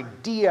no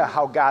idea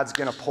how God's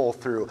going to pull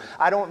through.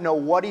 I don't know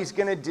what he's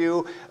going to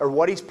do or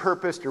what he's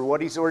purposed or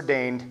what he's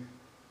ordained,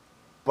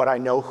 but I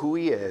know who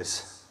he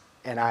is,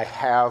 and I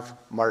have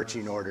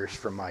marching orders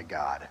from my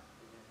God.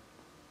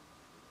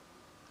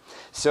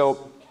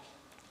 So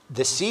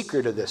the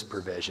secret of this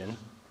provision,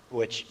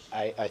 which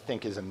I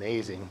think is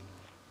amazing,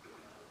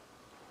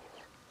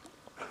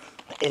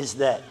 is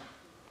that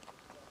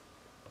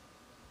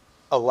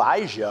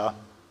Elijah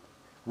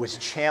was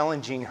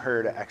challenging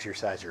her to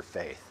exercise her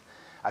faith.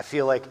 I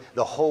feel like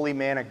the holy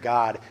man of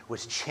God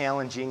was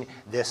challenging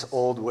this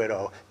old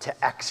widow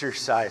to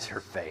exercise her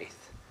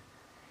faith.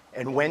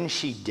 And when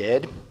she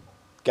did,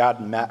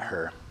 God met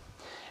her.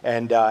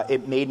 And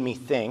it made me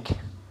think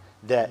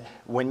that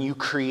when you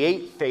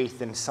create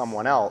faith in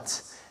someone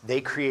else,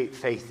 they create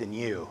faith in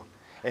you.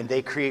 And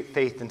they create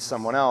faith in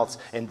someone else,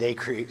 and they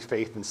create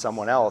faith in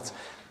someone else.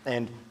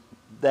 And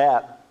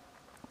that,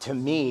 to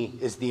me,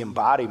 is the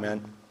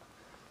embodiment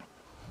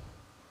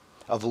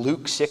of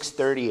Luke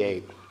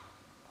 6:38.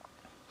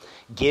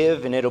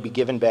 Give, and it'll be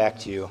given back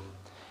to you.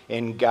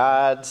 In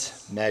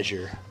God's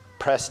measure,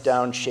 pressed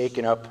down,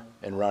 shaken up,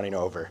 and running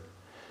over.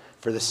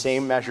 For the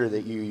same measure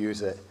that you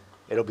use it,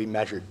 it'll be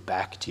measured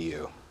back to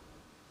you.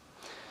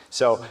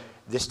 So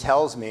this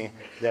tells me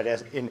that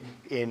as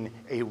in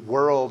a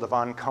world of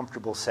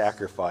uncomfortable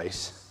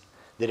sacrifice,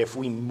 that if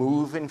we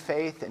move in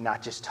faith and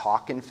not just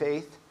talk in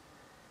faith,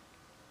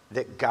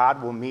 that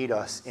God will meet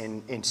us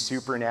in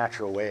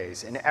supernatural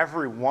ways. And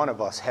every one of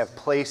us have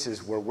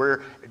places where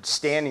we're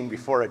standing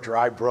before a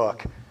dry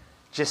brook,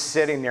 just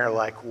sitting there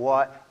like,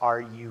 what,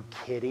 are you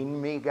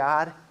kidding me,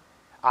 God?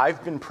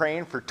 I've been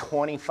praying for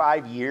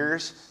 25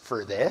 years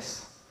for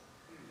this?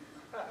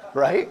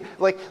 Right?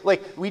 Like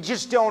we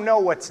just don't know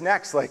what's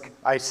next. Like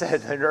I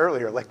said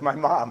earlier, like my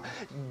mom,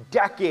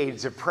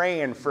 decades of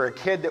praying for a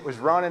kid that was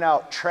running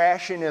out,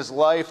 trashing his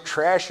life,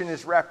 trashing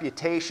his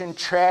reputation,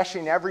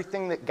 trashing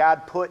everything that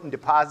God put and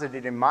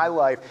deposited in my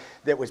life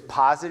that was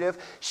positive.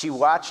 She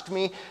watched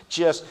me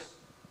just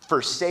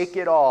forsake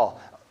it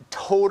all,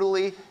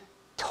 totally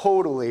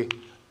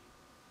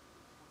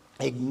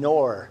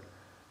ignore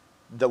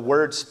the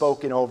words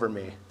spoken over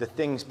me, the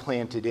things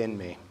planted in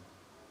me.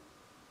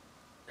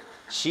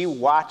 She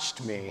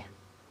watched me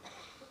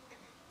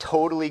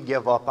totally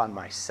give up on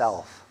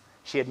myself.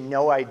 She had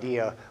no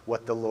idea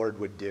what the Lord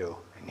would do,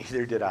 and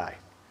neither did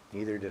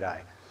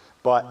I.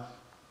 But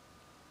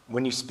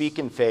when you speak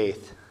in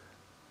faith,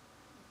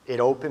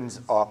 it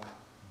opens up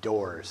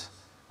doors.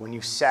 When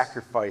you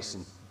sacrifice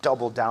and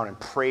double down and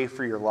pray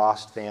for your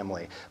lost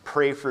family,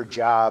 pray for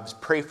jobs,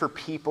 pray for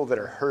people that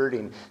are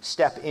hurting,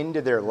 step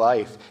into their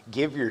life,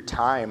 give your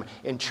time,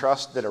 and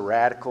trust that a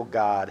radical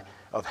God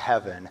of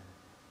heaven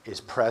is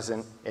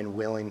present and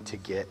willing to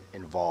get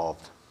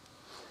involved.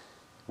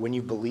 When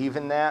you believe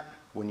in that,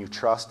 when you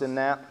trust in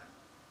that,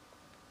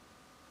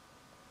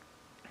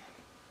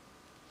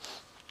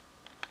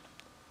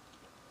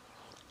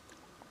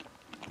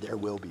 there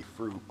will be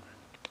fruit.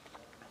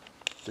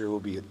 There will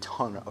be a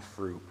ton of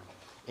fruit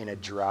in a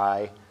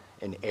dry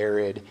and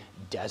arid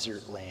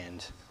desert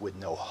land with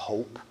no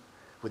hope,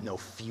 with no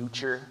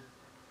future,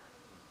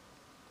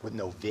 with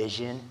no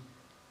vision.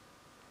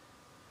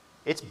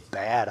 It's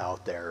bad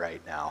out there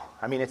right now.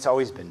 I mean, it's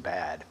always been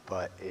bad,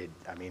 but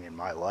in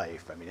my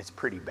life, it's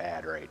pretty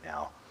bad right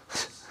now.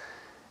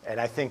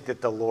 And I think that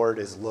the Lord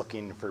is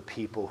looking for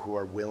people who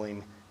are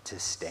willing to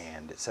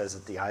stand. It says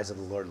that the eyes of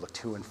the Lord look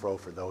to and fro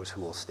for those who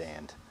will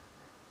stand.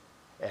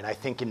 And I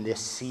think in this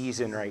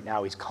season right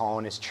now, he's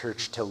calling his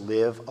church to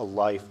live a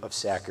life of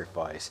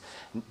sacrifice.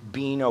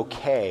 Being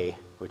okay,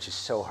 which is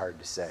so hard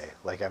to say.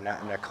 Like, I'm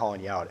not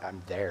calling you out.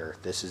 I'm there.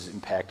 This is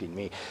impacting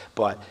me.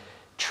 But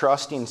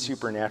trusting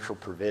supernatural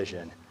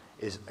provision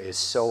is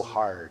so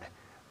hard,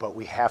 but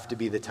we have to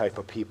be the type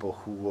of people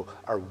who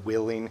are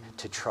willing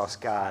to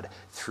trust God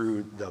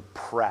through the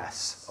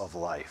press of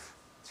life,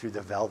 through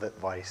the velvet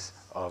vice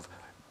of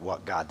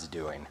what God's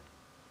doing.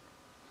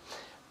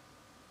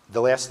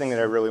 The last thing that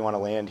I really want to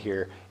land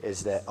here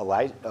is that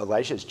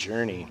Elijah's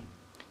journey,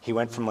 he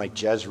went from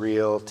like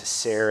Jezreel to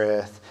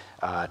Sereth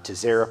to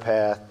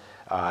Zarephath.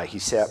 He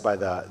sat by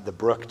the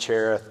brook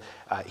Cherith.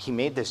 He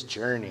made this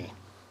journey.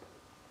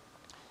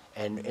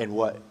 And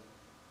what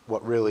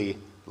really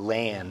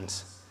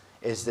lands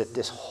is that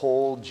this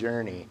whole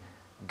journey,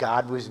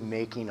 God was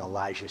making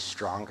Elijah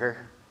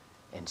stronger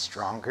and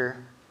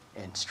stronger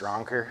and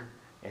stronger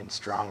and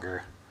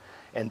stronger.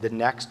 And the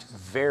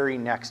very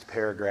next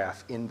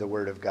paragraph in the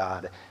Word of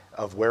God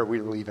of where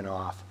we're leaving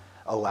off,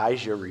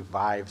 Elijah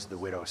revives the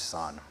widow's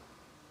son.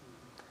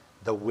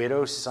 The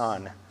widow's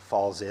son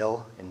falls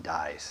ill and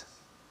dies.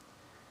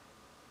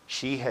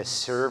 She has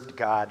served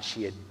God.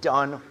 She had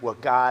done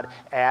what God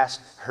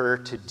asked her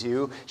to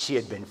do. She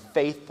had been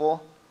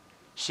faithful.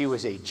 She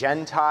was a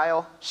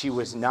Gentile. She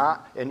was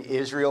not an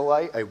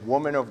Israelite, a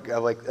woman of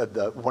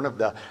one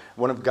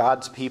of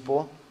God's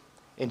people.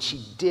 And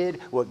she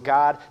did what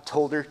God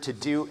told her to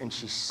do, and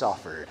she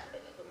suffered.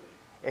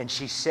 And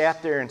she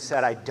sat there and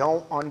said, I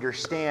don't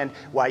understand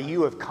why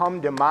you have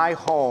come to my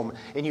home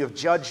and you have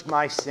judged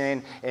my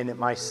sin and that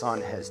my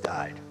son has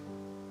died.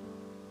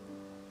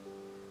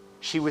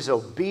 She was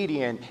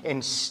obedient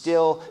and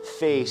still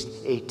faced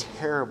a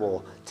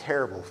terrible,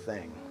 terrible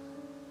thing.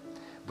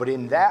 But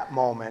in that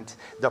moment,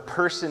 the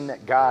person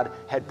that God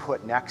had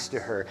put next to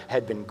her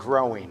had been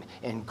growing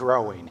and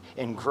growing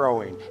and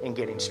growing and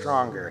getting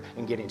stronger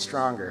and getting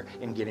stronger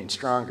and getting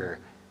stronger.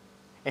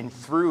 And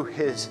through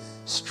his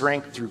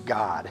strength through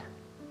God,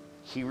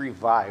 he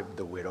revived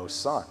the widow's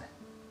son.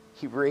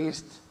 He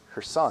raised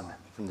her son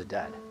from the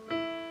dead.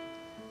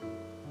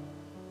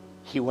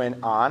 He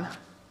went on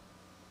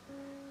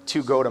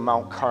to go to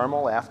Mount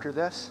Carmel after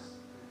this.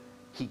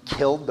 He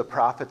killed the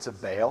prophets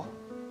of Baal.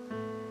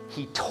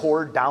 He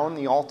tore down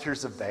the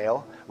altars of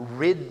Baal,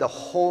 rid the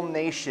whole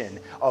nation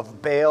of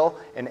Baal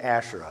and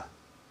Asherah,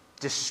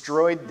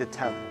 destroyed the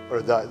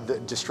temple,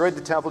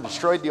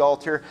 destroyed the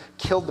altar,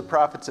 killed the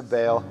prophets of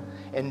Baal,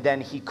 and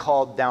then he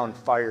called down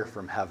fire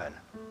from heaven.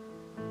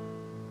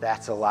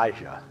 That's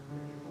Elijah.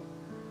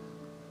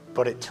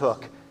 But it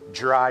took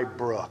dry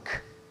brook,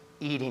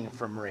 eating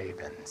from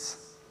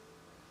ravens,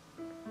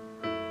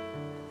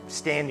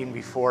 standing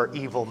before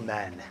evil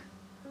men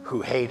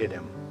who hated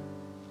him,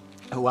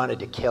 who wanted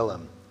to kill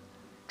him,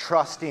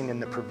 trusting in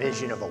the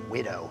provision of a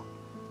widow,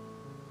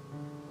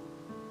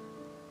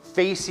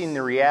 facing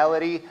the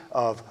reality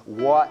of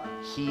what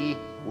he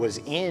was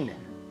in,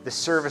 the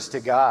service to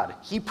God.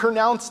 He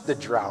pronounced the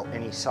drought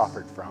and he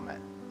suffered from it.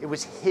 It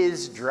was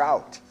his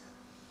drought.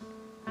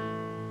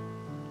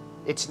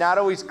 It's not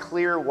always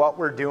clear what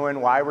we're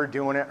doing, why we're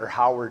doing it, or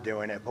how we're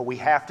doing it, but we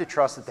have to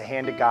trust that the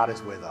hand of God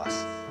is with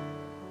us.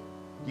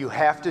 You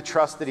have to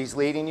trust that he's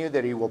leading you,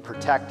 that he will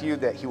protect you,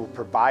 that he will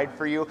provide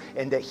for you,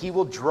 and that he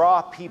will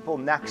draw people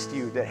next to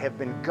you that have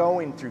been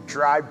going through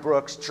dry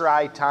brooks,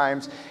 dry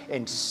times,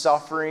 and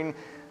suffering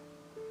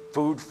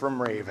food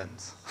from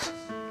ravens.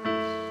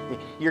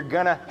 You're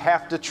going to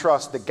have to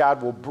trust that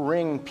God will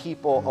bring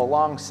people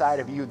alongside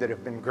of you that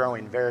have been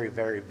growing very,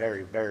 very,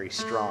 very, very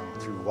strong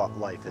through what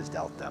life has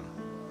dealt them.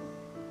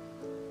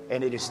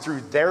 And it is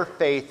through their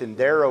faith and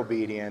their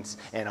obedience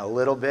and a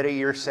little bit of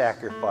your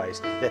sacrifice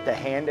that the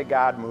hand of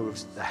God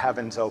moves, the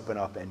heavens open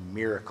up, and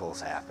miracles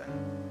happen.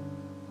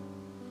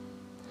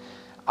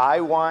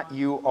 I want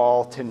you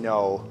all to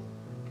know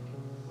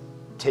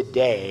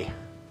today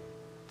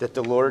that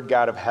the Lord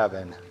God of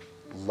heaven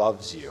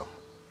loves you.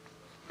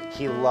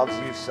 He loves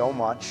you so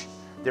much,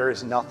 there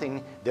is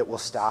nothing that will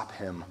stop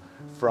him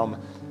from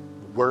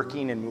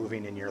working and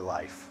moving in your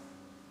life.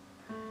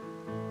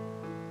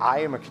 I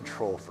am a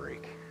control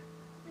freak.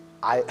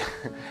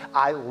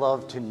 I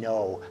love to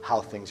know how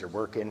things are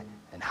working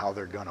and how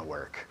they're going to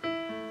work.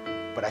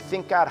 But I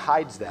think God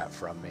hides that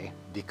from me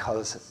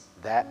because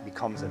that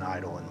becomes an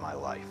idol in my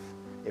life.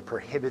 It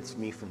prohibits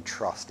me from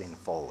trusting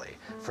fully,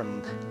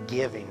 from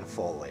giving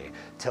fully,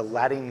 to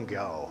letting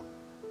go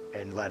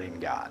and letting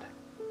God.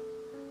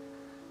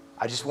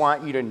 I just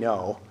want you to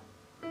know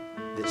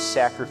that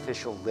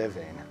sacrificial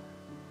living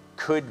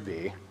could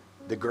be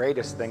the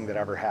greatest thing that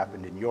ever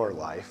happened in your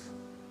life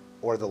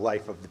or the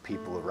life of the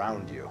people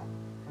around you.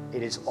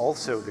 It is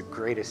also the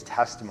greatest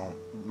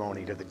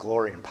testimony to the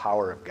glory and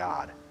power of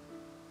God.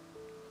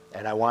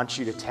 And I want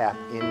you to tap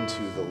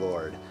into the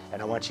Lord,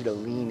 and I want you to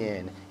lean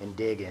in and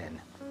dig in.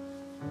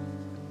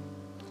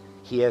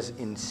 He has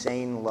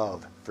insane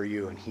love for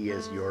you, and he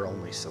is your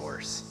only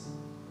source.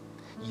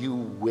 You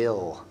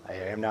will, I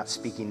am not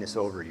speaking this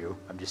over you,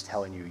 I'm just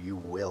telling you, you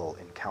will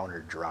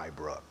encounter dry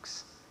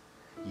brooks.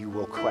 You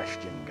will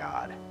question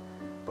God,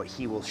 but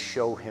he will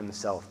show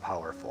himself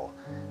powerful.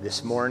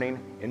 This morning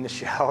in the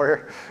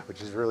shower,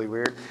 which is really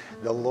weird,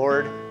 the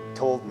Lord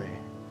told me,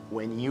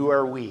 when you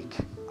are weak,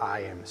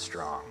 I am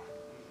strong.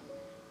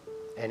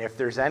 And if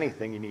there's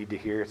anything you need to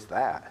hear, it's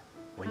that.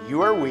 When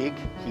you are weak,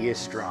 he is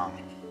strong.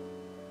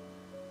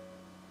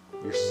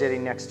 You're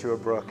sitting next to a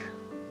brook,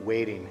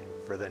 waiting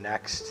for the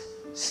next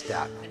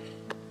step.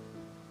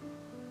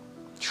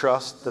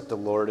 Trust that the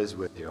Lord is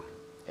with you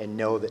and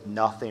know that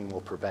nothing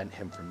will prevent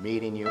him from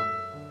meeting you,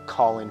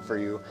 calling for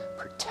you,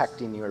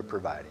 protecting you, or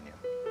providing you.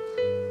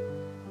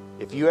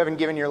 If you haven't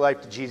given your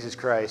life to Jesus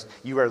Christ,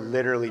 you are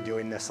literally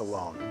doing this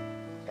alone.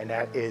 And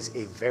that is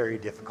a very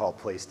difficult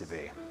place to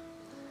be.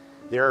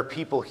 There are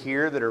people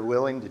here that are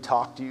willing to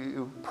talk to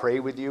you, pray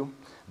with you,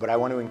 but I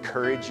want to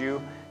encourage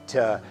you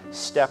to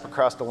step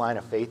across the line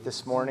of faith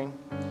this morning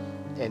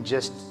and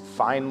just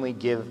finally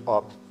give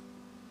up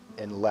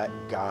and let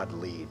God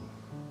lead.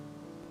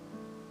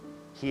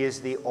 He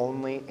is the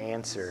only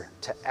answer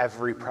to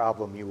every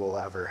problem you will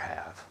ever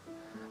have.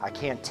 I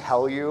can't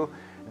tell you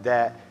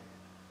that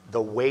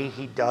the way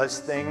he does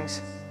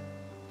things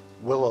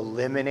will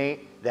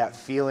eliminate that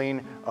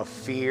feeling of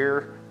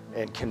fear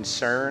and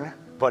concern,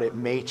 but it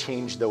may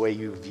change the way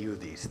you view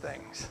these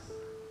things.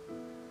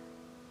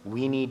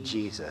 We need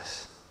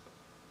Jesus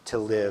to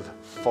live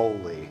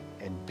fully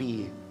and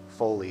be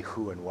fully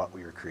who and what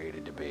we were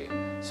created to be.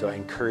 So I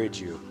encourage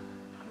you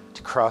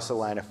to cross the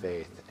line of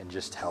faith and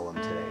just tell him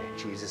today,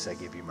 Jesus, I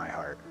give you my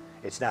heart.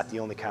 It's not the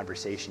only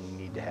conversation you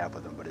need to have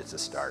with him, but it's a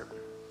start.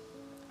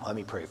 Let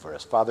me pray for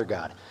us. Father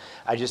God,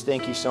 I just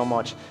thank you so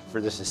much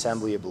for this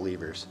assembly of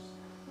believers.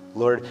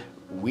 Lord,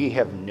 we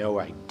have no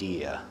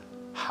idea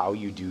how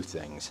you do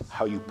things,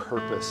 how you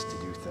purpose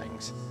to do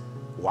things,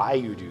 why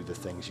you do the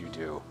things you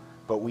do,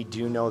 but we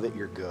do know that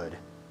you're good,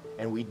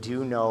 And we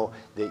do know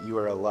that you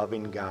are a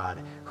loving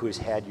God who has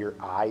had your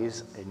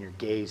eyes and your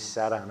gaze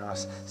set on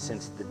us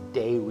since the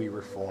day we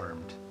were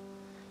formed.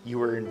 You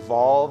were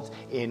involved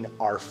in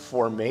our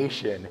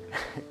formation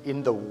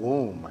in the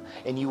womb,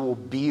 and you will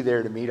be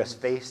there to meet us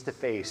face to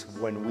face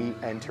when we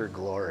enter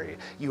glory.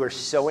 You are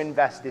so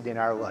invested in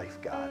our life,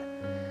 God.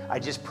 I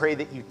just pray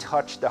that you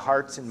touch the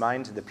hearts and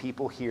minds of the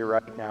people here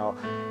right now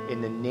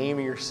in the name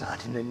of your Son,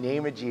 in the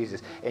name of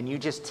Jesus, and you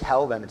just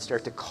tell them and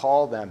start to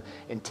call them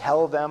and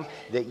tell them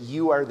that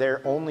you are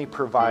their only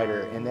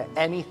provider, and that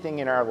anything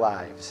in our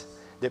lives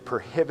that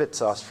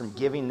prohibits us from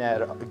giving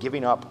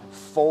up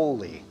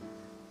fully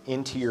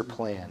into your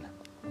plan,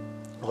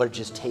 Lord,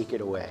 just take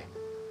it away.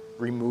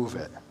 Remove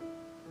it.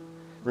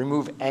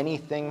 Remove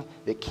anything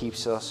that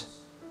keeps us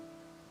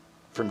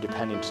from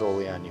depending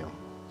solely on you.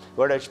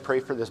 Lord, I just pray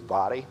for this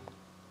body,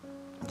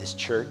 this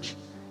church,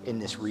 in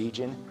this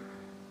region,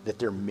 that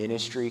their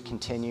ministry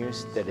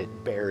continues, that it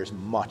bears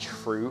much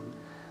fruit,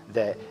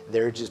 that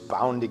they're just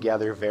bound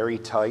together very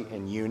tight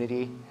in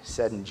unity,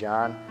 said in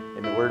John,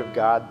 in the Word of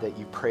God, that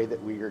you pray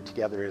that we are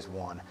together as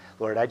one.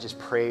 Lord, I just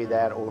pray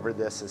that over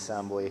this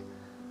assembly.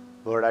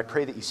 Lord, I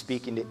pray that you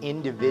speak into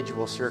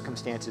individual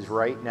circumstances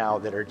right now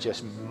that are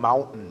just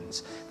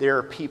mountains. There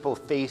are people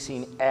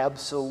facing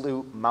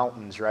absolute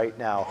mountains right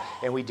now,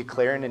 and we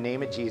declare in the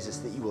name of Jesus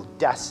that you will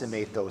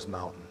decimate those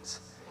mountains.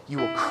 You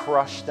will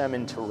crush them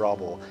into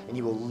rubble, and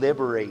you will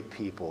liberate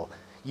people.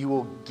 You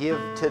will give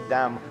to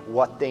them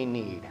what they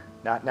need,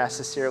 not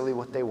necessarily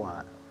what they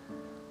want.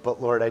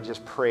 But Lord, I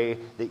just pray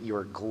that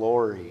your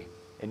glory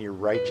and your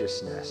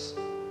righteousness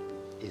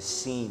is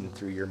seen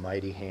through your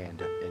mighty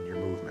hand and your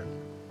movement.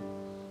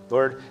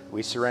 Lord,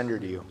 we surrender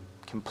to you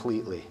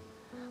completely.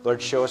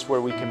 Lord, show us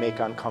where we can make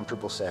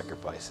uncomfortable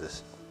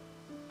sacrifices,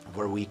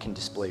 where we can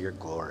display your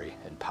glory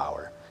and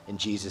power. In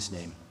Jesus'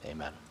 name,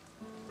 amen.